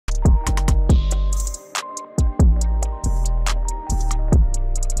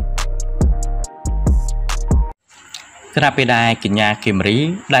គណៈពេលដែលកញ្ញាគីមរី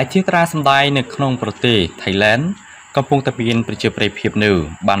ដែលជាតារាសម្ដែងនៅក្នុងប្រទេសថៃឡែនកំពុងតែមានប្រជាប្រិយភាពនៅ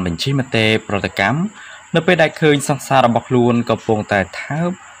បានបញ្ចេញមតិប្រតិកម្មនៅពេលដែលឃើញសង្សាររបស់ខ្លួនកំពុងតែថើប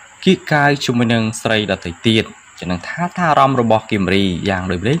គៀកកាយជាមួយនឹងស្រីដទៃទៀតជានឹងថាអារម្មណ៍របស់គីមរីយ៉ាង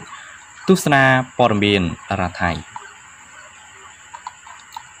ដូចនេះទស្សនាព័ត៌មានតារាថៃ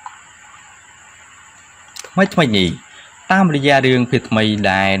ថ្មីនេះតាមរយៈរឿងភាគថ្មី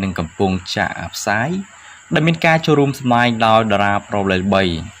ដែលនឹងកំពុងចាក់ផ្សាយដែលមានការចូលរួមសម្ដែងដោយតារាប្រុសល្បី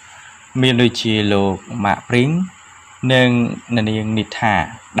ៗមានដូចជាលោកម៉ាក់ព្រីងនិងនាងនីថា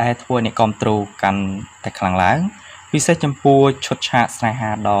ដែលធ្វើអ្នកគ្រប់គ្រងកាន់តែខ្លាំងឡើងពិសេសចំពោះឈុតឆាកស្នេ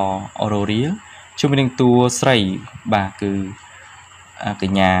ហាដ៏រស់រាលជាមួយនឹងតួស្រីបាទគឺក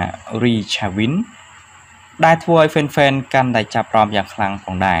ញ្ញារីឆាវិនដែលធ្វើឲ្យ fan កាន់តែចាប់អារម្មណ៍យ៉ាងខ្លាំងផ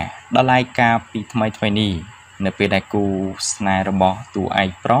ងដែរដល់ឡែកការពីថ្មីនេះនៅពេលដែលគូស្នេហ៍របស់តួឯក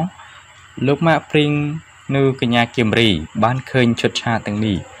ប្រុសលោកម៉ាក់ព្រីងនៅកញ្ញាគីមរីបានឃើញឈុតឆាកទាំង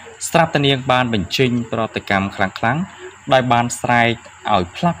នេះស្រាប់តែនាងបានបញ្ចេញប្រតិកម្មខ្លាំងដោយបានស្រែកឲ្យ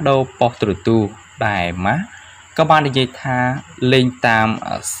ផ្លាស់ប្ដូរប៉ុស្តិ៍ទូរទស្សន៍ដែលម៉ាក់ក៏បាននិយាយថាលេងតាម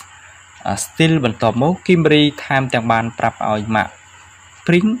ស្ទីលបន្ទាប់មកគីមរីថែមទាំងបានប្រាប់ឲ្យម៉ាក់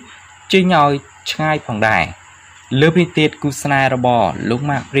ព្រីងចេញឲ្យឆ្ងាយផងដែរលើពីទៀតគូស្នេហ៍របស់លោក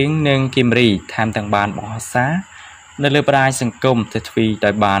ម៉ាក់ព្រីងនិងគីមរីថែមទាំងបានបង្ហោះសារនៅលើបណ្ដាញសង្គមទ្វីតដោ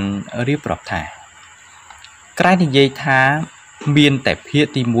យបានរៀបរាប់ថាក្រែងនិយាយថាមានតែភាគ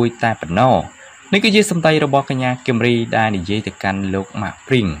ទី1តែប៉ុណ្ណោះនេះគឺជាសម្ដីរបស់កញ្ញាគីមរីដែលនិយាយទៅកាន់លោកម៉ាក់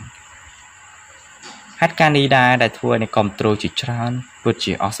ព្រីងហេតុការណ៍នេះដែលធ្វើឲ្យអ្នកគ្រប់គ្រងជាច្រើនពិត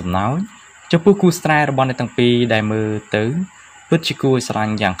ជាអស់សំណោចចំពោះគូស្នេហ៍របស់អ្នកទាំងពីរដែលមើលទៅពិតជាគួរឲ្យស្រឡា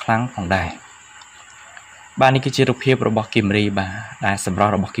ញ់យ៉ាងខ្លាំងផងដែរបាទនេះគឺជារូបភាពរបស់គីមរីបាទដែលសម្រ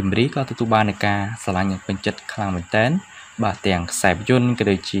ស់របស់គីមរីក៏ទទួលបាននូវការស្រឡាញ់យ៉ាងពេញចិត្តខ្លាំងមែនទែនបាទទាំងខ្សែភាពយន្តក៏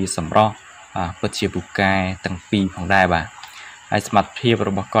ដូចជាសម្រស់ពិតជាពូកែទាំងពីរផងដែរបាទហើយសមត្ថភាព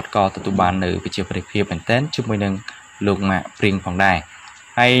របស់គាត់ក៏ទទួលបាននៅប្រជាប្រិយភាពមែនទែនជាមួយនឹងលោកម៉ាក់ព្រីងផងដែរ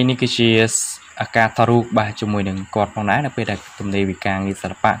ហើយនេះគឺជាការថតរូបបាទជាមួយនឹងគាត់ផងដែរនៅពេលដែលទំនេរវិការងារសិ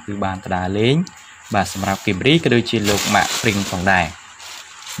ល្បៈគឺបានទៅដើរលេងបាទសម្រាប់គីមរីក៏ដូចជាលោកម៉ាក់ព្រីងផងដែរ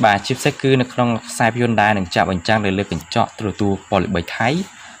បាទជាពិសេសគឺនៅក្នុងខ្សែភាពយន្តដែលនឹងចាក់បញ្ចាំងនៅលើកញ្ចក់ទូរទស្សន៍ពលិបថៃ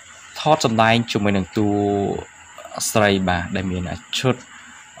ថតសម្ដែងជាមួយនឹងតួស្រីបាទដែលមានឈុត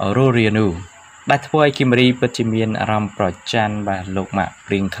រស់រាលនោះដែលធ្វើឲ្យគីមរីពិតជាមានអារម្មណ៍ប្រច័ណ្ឌបាទលោកម៉ាក់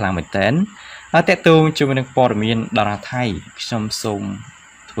ព្រីងខ្លាំងមែនទែនហើយតេតូងជាមួយនឹងព័ត៌មានតារាថៃខ្ញុំសូម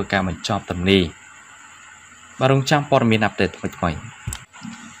ធ្វើការបញ្ចប់ទំនេរបាទរងចាំព័ត៌មានអាប់ដេតថ្មី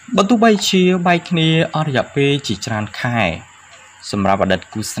បើទោះបីជាបែកគ្នាអស់រយៈពេលជាច្រើនខែសម្រាប់អតីត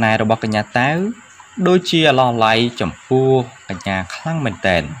គូស្នេហ៍របស់កញ្ញាតាវដូចជាអឡោះឡៃចំពោះកញ្ញាខ្លាំងមែន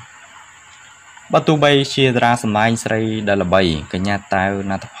ទែនបើទោះបីជាតារាសម្ដែងស្រីដែលល្បីកញ្ញាតាវ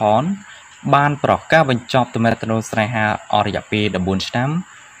ណាតផនបានប្រកាសបញ្ចប់ទំនាក់ទំនងស្នេហាអស់រយៈពេល14ឆ្នាំ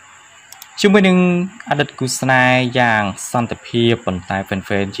ជាមួយនឹងអតីតគូស្នេហ៍យ៉ាងសន្តិភាពប៉ុន្តែ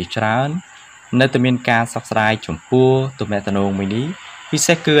fan ជាច្រើននៅតែមានការសោកស្ដាយចំពោះទំនាក់ទំនងមួយនេះពិ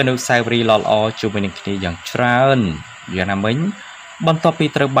សេសគឺអនុស្សាវរីយ៍ល្អៗជាមួយនឹងគ្នាយ៉ាងច្រើនយ៉ាងណាមិញបន្ទាប់ពី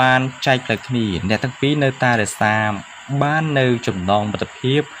ត្រូវបានចែកផ្លូវគ្នាអ្នកទាំងពីរនៅតែរក្សាបាននៅចំណងមិត្ត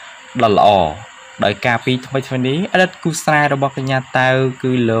ភាពដ៏ល្អដោយការពីថ្មីនេះអតីតគូស្នេហ៍របស់កញ្ញាតាវ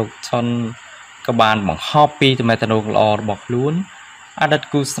គឺលោកឆុនក៏បានបង្ហោបពីទំនាក់ទំនងល្អរបស់ខ្លួនអតីត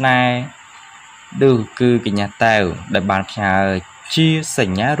គូស្នេហ៍នោះគឺកញ្ញាតាវដែលបានផ្ញើជាស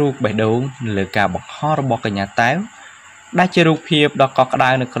ញ្ញារូបបេះដូងលើការបង្ហោះរបស់កញ្ញាតាវដែលជារូបភាពដ៏កក់ក្ដៅ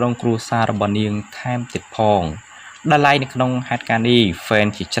នៅក្នុងគ្រួសាររបស់នាងថែមទៀតផងដល់ឡែកនៅក្នុងហេតុការណ៍នេះ fan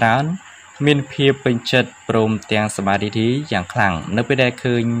ជាច្រើនមានភាពពេញចិត្តព្រមទាំងសប្បាយរីករាយយ៉ាងខ្លាំងនៅពេលដែល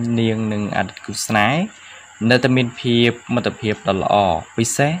ឃើញនាងនិងអតីតគូស្នេហ៍នៅតែមានភាពមិត្តភាពដ៏ល្អពិ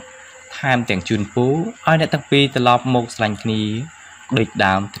សេសថែមទាំងជូនពរឲ្យអ្នកទាំងពីរត្រឡប់មកស្រឡាញ់គ្នាដូច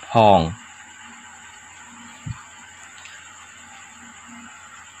ដើមទៀតផង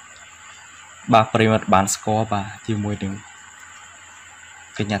បាទប្រិមត្តបានស្គាល់បាទជាមួយនឹង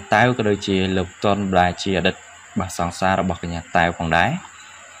កញ្ញាតាវក៏ដូចជាលោកតុនដែលជាអតីតបាទសង្សាររបស់កញ្ញាតាវផងដែរ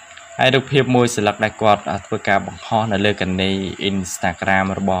ហើយរូបភាពមួយស្លឹកដែលគាត់ធ្វើការបង្ហោះនៅលើកណី Instagram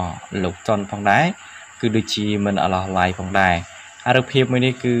របស់លោកតុនផងដែរគឺដូចជាមិនអឡោះឡៃផងដែរហើយរូបភាពមួយ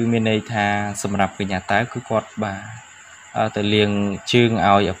នេះគឺមានន័យថាសម្រាប់កញ្ញាតាវគឺគាត់បាទទៅលាងជើង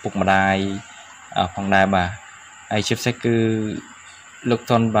ឲ្យឪពុកម្ដាយផងដែរបាទហើយជាពិសេសគឺលោក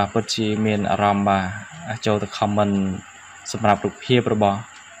តុនបាទពិតជាមានអារម្មណ៍បាទចូលទៅ comment សម្រាប់រូបភាពរបស់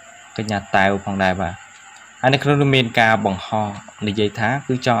កញ្ញាតាវផងដែរបាទហើយនៅក្នុងនោះមានការបង្ហោះនិយាយថា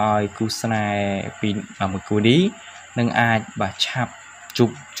គឺចង់ឲ្យគូស្នេហ៍ពីមួយគូនេះនឹងអាចបាទឆាប់ជួប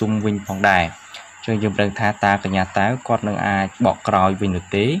ជុំវិញផងដែរ Chúng ta đang thả ta cả nhà táo quạt nâng ai bỏ còi về nước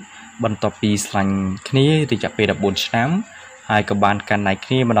tế បន្ទាប់ពីស្លាញ់គ្នារយៈពេល14ឆ្នាំហើយក៏បានកាន់ដៃ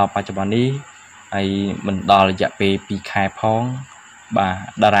គ្នាមកដល់បច្ចុប្បន្ននេះហើយមិនដល់រយៈពេល2ខែផងបាទ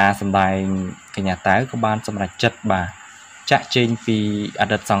តារាសម្ដែងកញ្ញាតាវក៏បានសម្រេចចិត្តបាទចាក់ចែងពីអ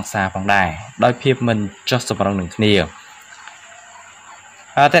តីតសង្សារផងដែរដោយភាពមិនចុះសម្រុងនឹងគ្នា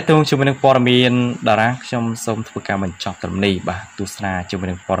តើតើជាមួយនឹងព័ត៌មានតារាខ្ញុំសូមធ្វើការបញ្ចប់ត្រឹមនេះបាទទស្សនាជាមួយ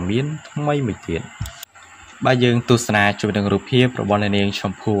នឹងព័ត៌មានថ្មីមួយទៀតបាទយើងទស្សនាជាមួយនឹងរូបភាពរបស់អ្នកនាង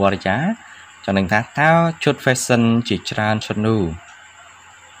ឈុំភួរអរិយាចំណេញថាតើឈុត fashion ជាច្រើនឈុតនោះ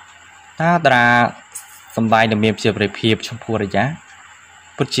តើតារាសម្ដែងដែលមានភាពប្រិយភាពឈុំភួរអរិយា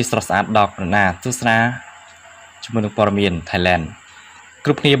ពិតជាស្រស់ស្អាតដល់ប៉ុណ្ណាទស្សនាជាមួយនឹងព័ត៌មាន Thailand គ្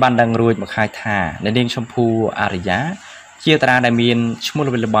រប់គ្នាបានដឹងរួចមកហើយថាអ្នកនាងឈុំភួរអរិយាជាតារាដែលមានឈ្មោះ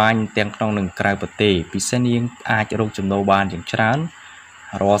ល្បីល្បាញទាំងក្នុងនិងក្រៅប្រទេសពិសេសនាងអាចរកចំណូលបានយ៉ាងច្រើន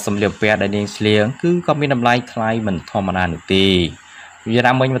រាល់សម្លៀកបំពាក់ដែលនាងស្លៀកគឺក៏មានតម្លៃថ្លៃមិនធម្មតានោះទេវា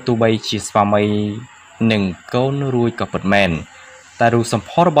រ៉ាមិញមកទោះបីជាស្វាមីនិងកូនរួចក៏ពិតមែនតែរូបសម្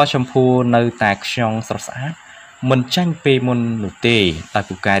ផស្សរបស់ឈុំភួរនៅតែខ្យងស្រស់ស្អាតមិនចាញ់ពេលមុននោះទេតែ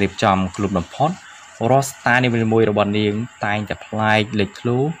ពូកែរៀបចំខ្លួនបំផុតរាល់ស្តាយនីមួយៗរបស់នាងតែងតែប្លែកលេចធ្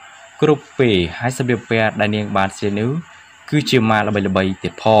លោគ្រប់ពេលហើយសម្លៀកបំពាក់ដែលនាងបានស្លៀកនោះគឺជាម៉ាកល្បីៗទៀ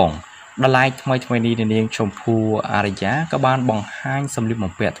តផងដល់ឡែកថ្មីនេះនាងឈុំភួរអរិយាក៏បានបង្ហាញសម្លៀក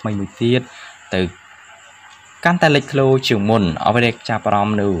បំពាក់ថ្មីមួយទៀតទៅកាន់តែលេចធ្លោជាងមុនអ្វីដែលចាប់អារម្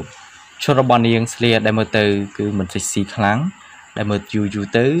មណ៍នោះឈុតរបស់នាងស្លៀកដែលមើលទៅគឺមិនសិចស៊ីខ្លាំងដែលមើលយូរ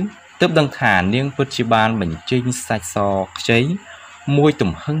ទៅទើបដឹងថានាងពិតជាបានបញ្ចេញសាច់សខ្ចីមួយ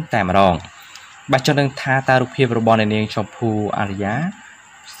ទំហឹងតែម្ដងបាទចង់ដឹងថាតើរូបភាពរបស់នាងឈុំភួរអរិយា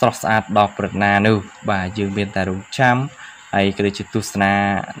ស្រស់ស្អាតដល់ព្រឹកណានោះបាទយើងមានតែរងចាំហើយក៏ដូចជាទស្សនា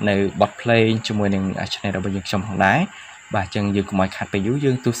នៅបទភ្លេងជាមួយនឹង channel របស់យើងខ្ញុំផងដែរបាទអញ្ចឹងយើងកុំឲ្យខាត់ពេលយូរ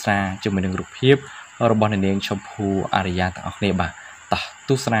យើងទស្សនាជាមួយនឹងរូបភាពរបស់នាងឈុំភួរអរិយាទាំងអស់គ្នាបាទតោះ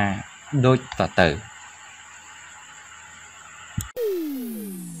ទស្សនាដូចតទៅ